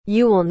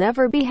You will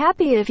never be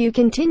happy if you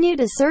continue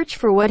to search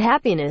for what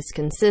happiness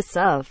consists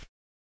of.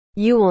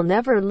 You will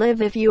never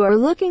live if you are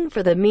looking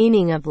for the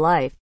meaning of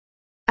life.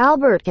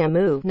 Albert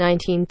Camus,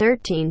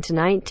 1913 to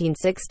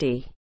 1960.